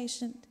so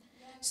patient,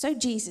 so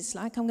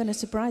Jesus-like, I'm going to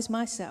surprise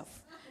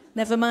myself.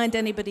 Never mind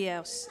anybody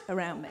else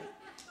around me,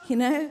 you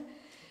know?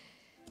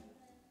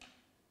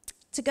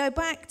 To go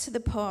back to the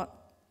pot,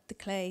 the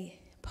clay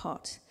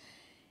pot,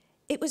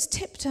 it was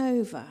tipped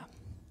over.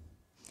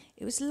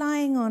 It was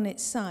lying on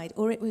its side,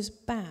 or it was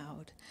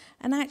bowed.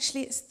 And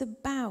actually, it's the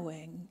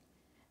bowing.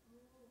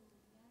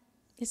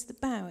 It's the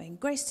bowing.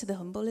 Grace to the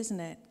humble, isn't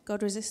it?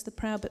 God resists the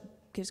proud, but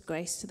gives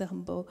grace to the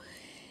humble.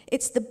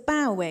 It's the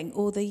bowing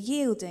or the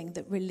yielding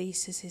that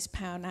releases his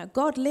power. Now,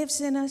 God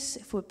lives in us.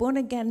 If we're born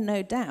again,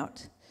 no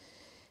doubt.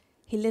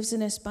 He lives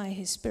in us by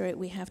his Spirit.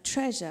 We have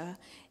treasure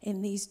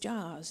in these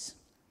jars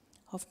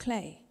of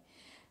clay.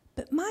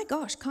 But my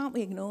gosh, can't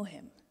we ignore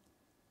him?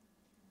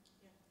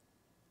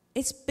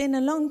 It's been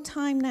a long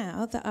time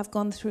now that I've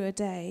gone through a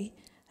day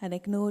and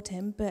ignored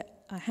him,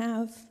 but I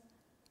have.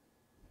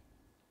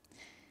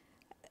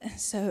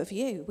 So have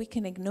you. We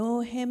can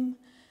ignore him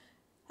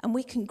and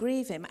we can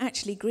grieve him.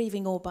 Actually,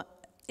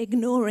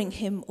 ignoring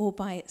him all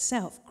by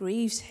itself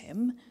grieves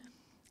him,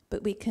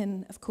 but we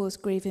can, of course,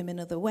 grieve him in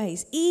other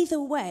ways.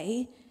 Either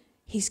way,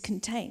 he's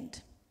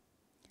contained.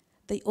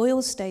 The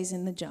oil stays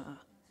in the jar.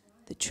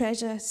 The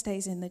treasure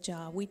stays in the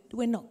jar.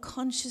 We're not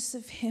conscious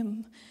of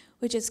him.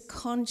 We're just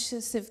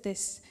conscious of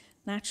this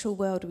natural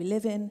world we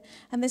live in,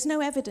 and there's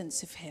no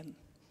evidence of him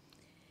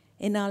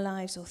in our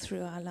lives or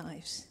through our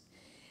lives.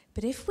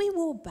 But if we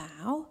will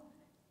bow,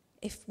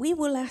 if we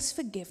will ask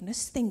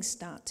forgiveness, things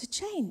start to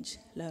change.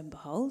 Lo and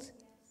behold,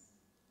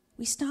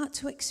 we start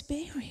to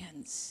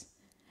experience.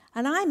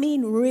 And I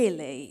mean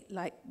really,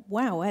 like,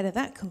 wow, where did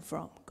that come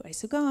from?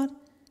 Grace of God.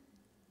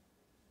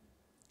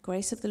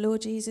 Grace of the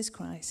Lord Jesus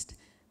Christ.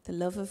 The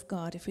love of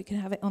God, if we can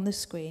have it on the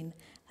screen,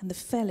 and the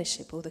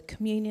fellowship or the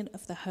communion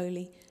of the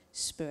Holy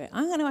Spirit.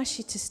 I'm going to ask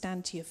you to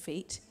stand to your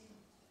feet.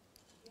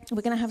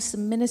 We're going to have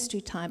some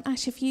ministry time.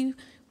 Actually,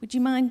 would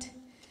you mind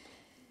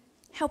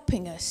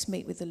helping us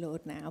meet with the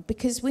Lord now?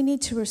 Because we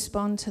need to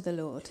respond to the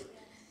Lord.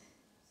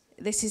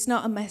 This is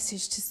not a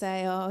message to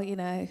say, oh, you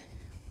know,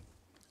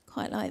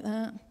 quite like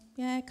that.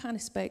 Yeah, it kind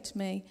of spoke to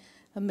me,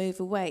 and move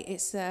away.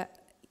 It's to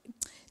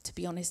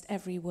be honest,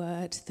 every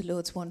word the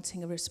Lord's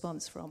wanting a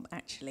response from,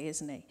 actually,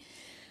 isn't he?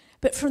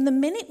 But from the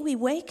minute we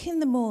wake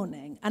in the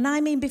morning, and I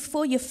mean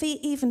before your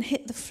feet even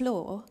hit the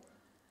floor,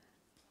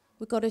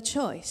 we've got a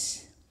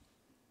choice.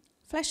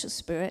 Flesh or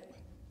spirit?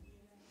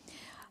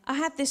 I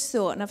had this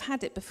thought, and I've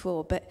had it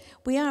before, but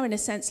we are in a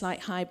sense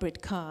like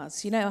hybrid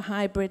cars. You know, a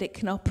hybrid, it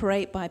can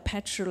operate by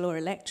petrol or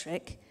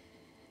electric.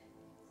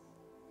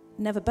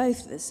 Never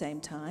both at the same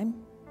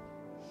time.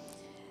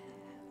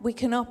 We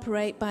can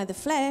operate by the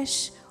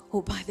flesh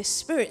or by the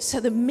Spirit.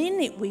 So the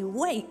minute we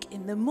wake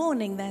in the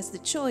morning, there's the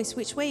choice.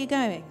 Which way are you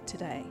going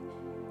today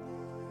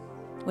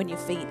when your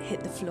feet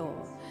hit the floor?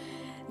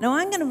 Now,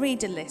 I'm going to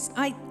read a list.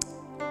 I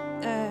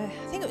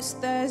think it was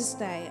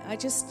Thursday. I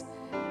just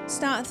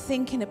started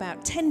thinking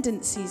about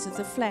tendencies of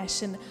the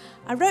flesh. And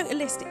I wrote a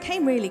list. It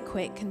came really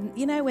quick. And,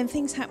 you know, when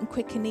things happen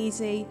quick and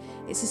easy,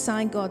 it's a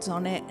sign God's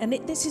on it. And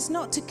this is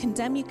not to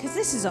condemn you, because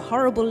this is a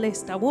horrible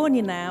list. I warn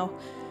you now.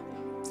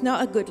 It's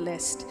not a good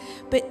list.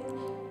 But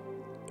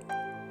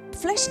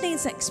flesh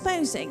needs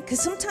exposing,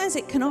 because sometimes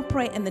it can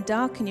operate in the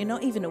dark and you're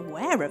not even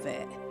aware of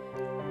it,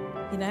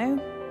 you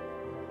know,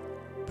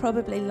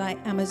 probably like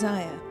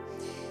Amaziah.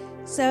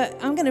 So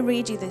I'm going to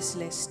read you this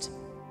list.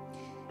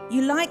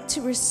 You like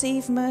to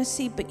receive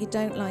mercy, but you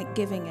don't like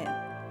giving it.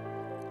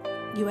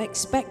 You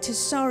expect a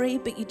sorry,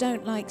 but you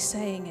don't like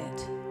saying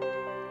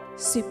it.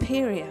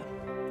 Superior,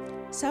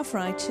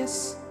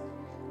 self-righteous,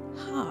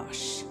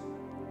 harsh,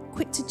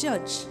 quick to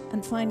judge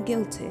and find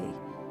guilty,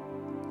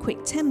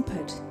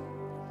 quick-tempered,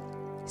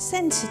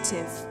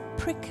 sensitive,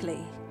 prickly,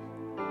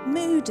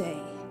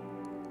 moody.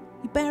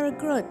 You bear a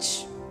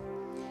grudge.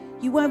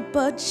 You won't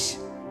budge.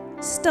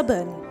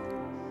 Stubborn.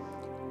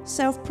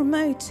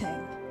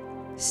 Self-promoting.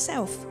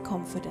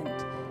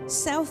 Self-confident.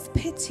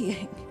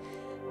 Self-pitying.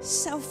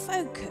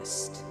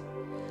 Self-focused.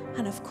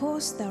 And of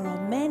course, there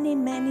are many,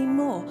 many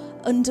more.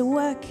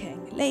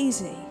 Underworking.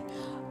 Lazy.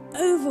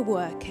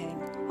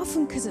 Overworking.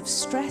 Often because of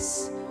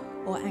stress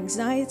or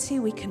anxiety,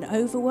 we can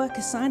overwork.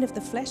 A sign of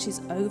the flesh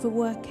is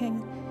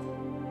overworking.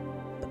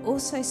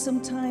 Also,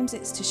 sometimes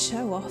it's to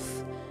show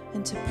off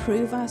and to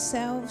prove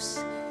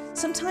ourselves.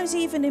 Sometimes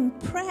even in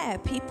prayer,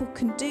 people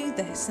can do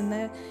this, and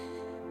they're,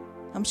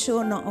 I'm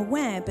sure, not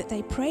aware, but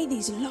they pray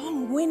these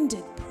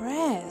long-winded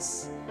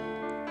prayers.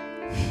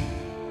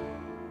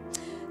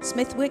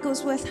 Smith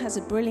Wigglesworth has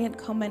a brilliant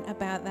comment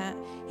about that.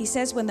 He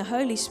says, when the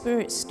Holy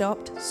Spirit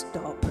stopped,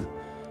 stop.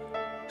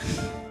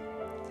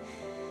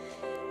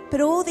 But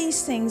all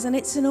these things, and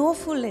it's an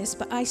awful list,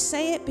 but I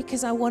say it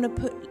because I want to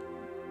put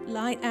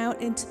light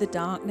out into the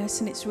darkness,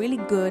 and it's really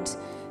good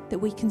that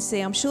we can see.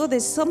 I'm sure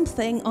there's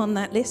something on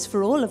that list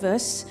for all of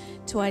us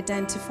to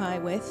identify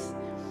with.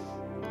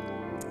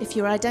 If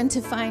you're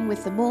identifying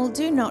with them all,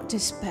 do not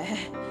despair.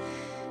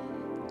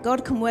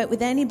 God can work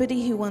with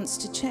anybody who wants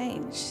to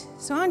change.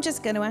 So I'm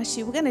just going to ask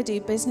you, we're going to do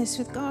business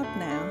with God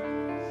now.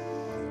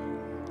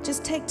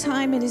 Just take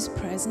time in his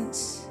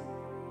presence.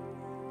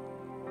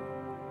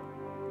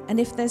 And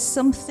if there's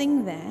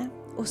something there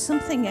or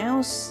something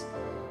else,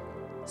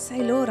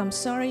 say, Lord, I'm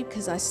sorry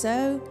because I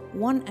so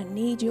want and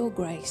need your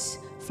grace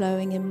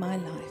flowing in my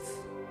life.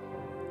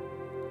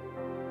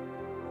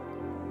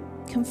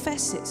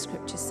 Confess it,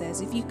 Scripture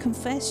says. If you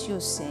confess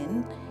your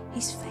sin,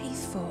 he's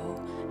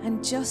faithful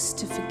and just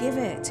to forgive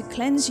it, to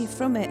cleanse you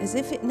from it as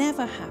if it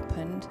never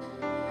happened.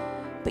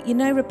 But you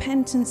know,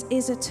 repentance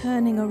is a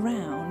turning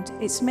around.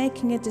 It's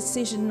making a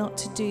decision not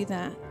to do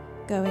that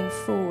going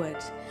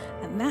forward.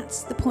 And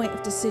that's the point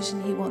of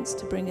decision he wants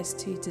to bring us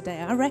to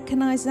today. I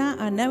recognize that.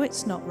 I know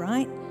it's not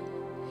right.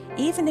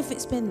 Even if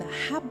it's been the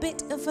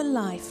habit of a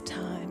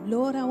lifetime.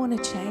 Lord, I want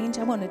to change.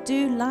 I want to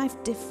do life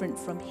different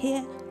from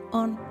here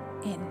on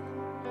in.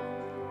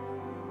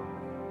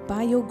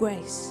 By your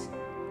grace,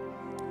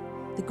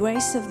 the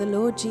grace of the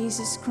Lord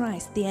Jesus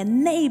Christ, the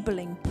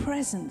enabling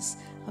presence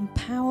and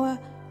power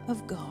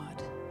of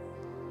God.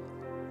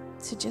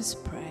 So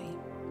just pray.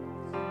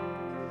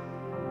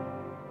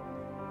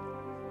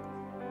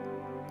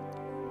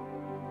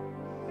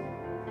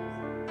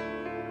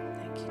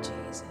 Thank you,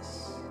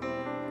 Jesus.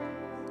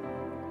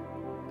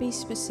 Be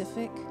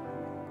specific.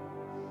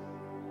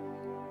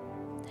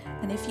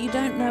 And if you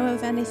don't know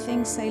of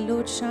anything, say,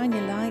 Lord, shine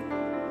your light.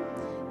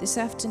 This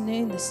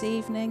afternoon, this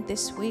evening,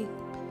 this week,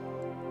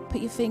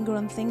 put your finger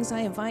on things.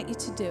 I invite you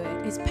to do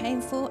it. It's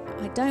painful.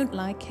 I don't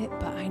like it,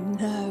 but I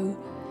know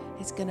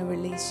it's going to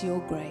release your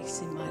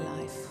grace in my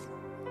life.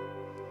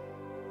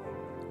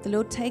 The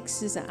Lord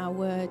takes us at our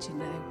word, you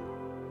know.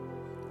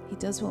 He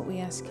does what we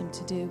ask him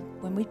to do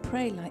when we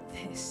pray like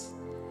this.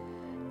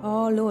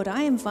 Oh, Lord,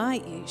 I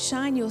invite you.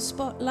 Shine your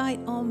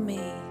spotlight on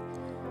me.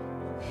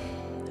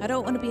 I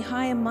don't want to be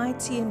high and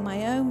mighty in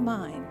my own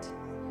mind.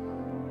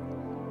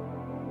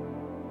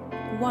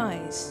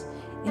 Wise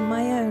in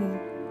my own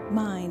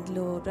mind,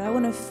 Lord, but I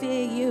want to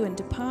fear you and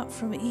depart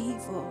from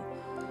evil.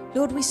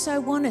 Lord, we so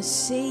want to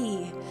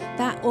see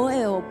that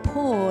oil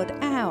poured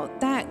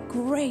out, that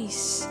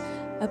grace,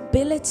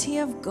 ability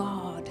of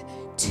God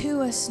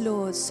to us,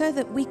 Lord, so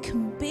that we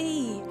can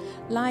be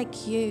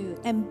like you,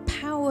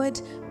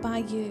 empowered by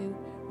you,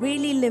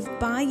 really live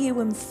by you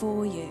and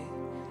for you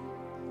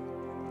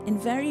in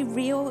very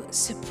real,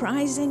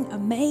 surprising,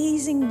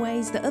 amazing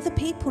ways that other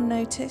people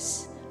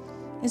notice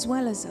as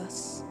well as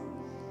us.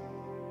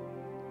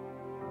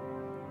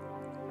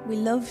 We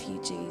love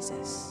you,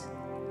 Jesus.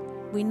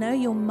 We know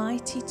you're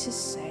mighty to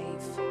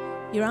save.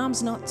 Your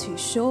arm's not too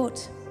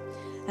short,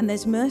 and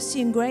there's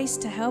mercy and grace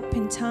to help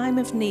in time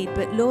of need.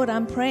 But Lord,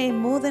 I'm praying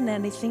more than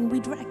anything,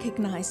 we'd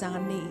recognize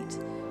our need.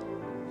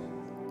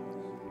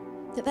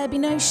 That there be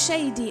no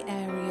shady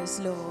areas,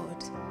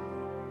 Lord,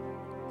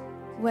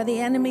 where the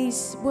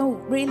enemies, well,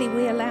 really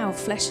we allow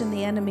flesh and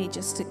the enemy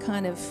just to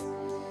kind of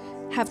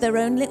have their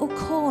own little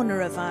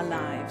corner of our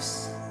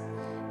lives.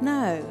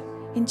 No,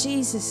 in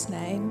Jesus'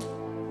 name,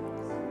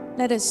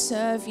 let us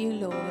serve you,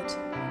 Lord.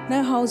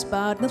 No holds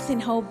barred, nothing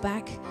hold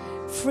back.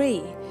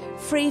 Free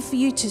for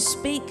you to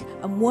speak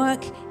and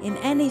work in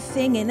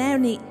anything, in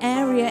any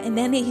area, in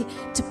any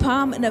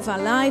department of our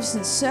lives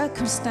and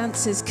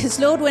circumstances. Because,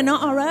 Lord, we're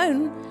not our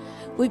own.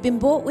 We've been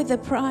bought with a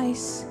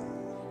price.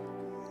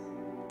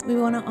 We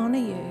want to honor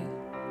you.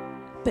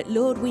 But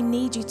Lord, we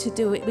need you to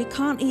do it. We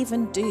can't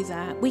even do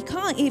that. We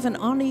can't even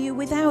honor you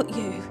without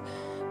you.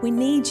 We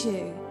need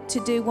you to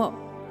do what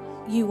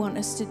you want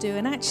us to do,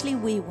 and actually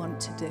we want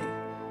to do.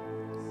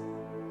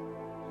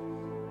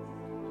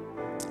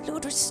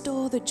 Lord,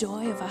 restore the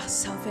joy of our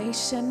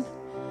salvation.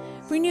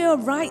 Renew a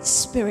right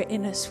spirit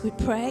in us, we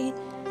pray,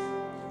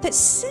 that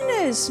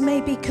sinners may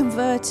be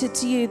converted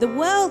to you. The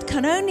world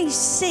can only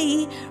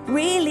see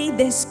really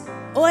this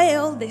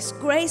oil, this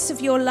grace of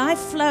your life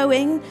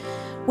flowing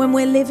when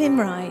we're living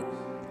right,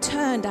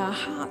 our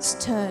hearts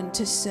turned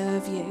to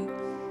serve you.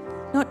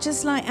 Not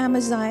just like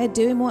Amaziah,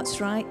 doing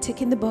what's right,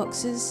 ticking the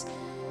boxes,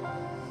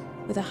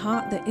 with a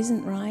heart that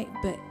isn't right,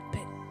 but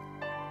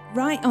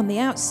right on the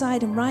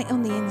outside and right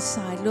on the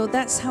inside. Lord,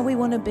 that's how we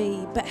want to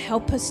be, but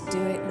help us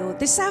do it, Lord.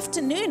 This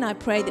afternoon, I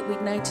pray that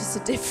we'd notice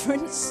a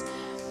difference.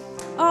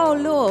 Oh,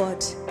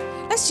 Lord,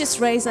 let's just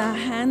raise our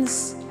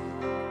hands.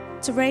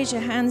 To raise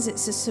your hands,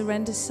 it's a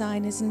surrender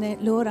sign, isn't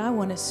it? Lord, I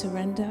want to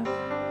surrender.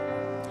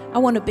 I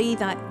want to be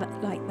like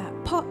that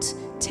pot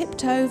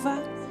tipped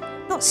over,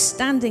 not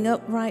standing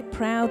upright,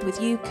 proud,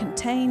 with you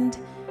contained,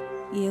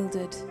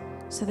 yielded,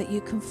 so that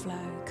you can flow.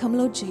 Come,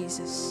 Lord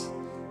Jesus,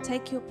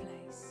 take your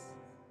place.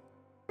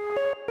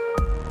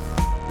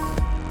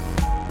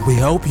 We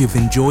hope you've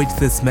enjoyed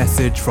this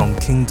message from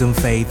Kingdom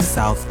Faith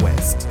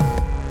Southwest.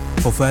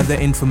 For further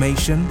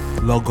information,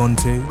 log on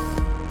to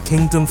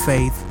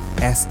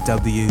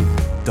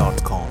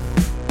kingdomfaithsw.com.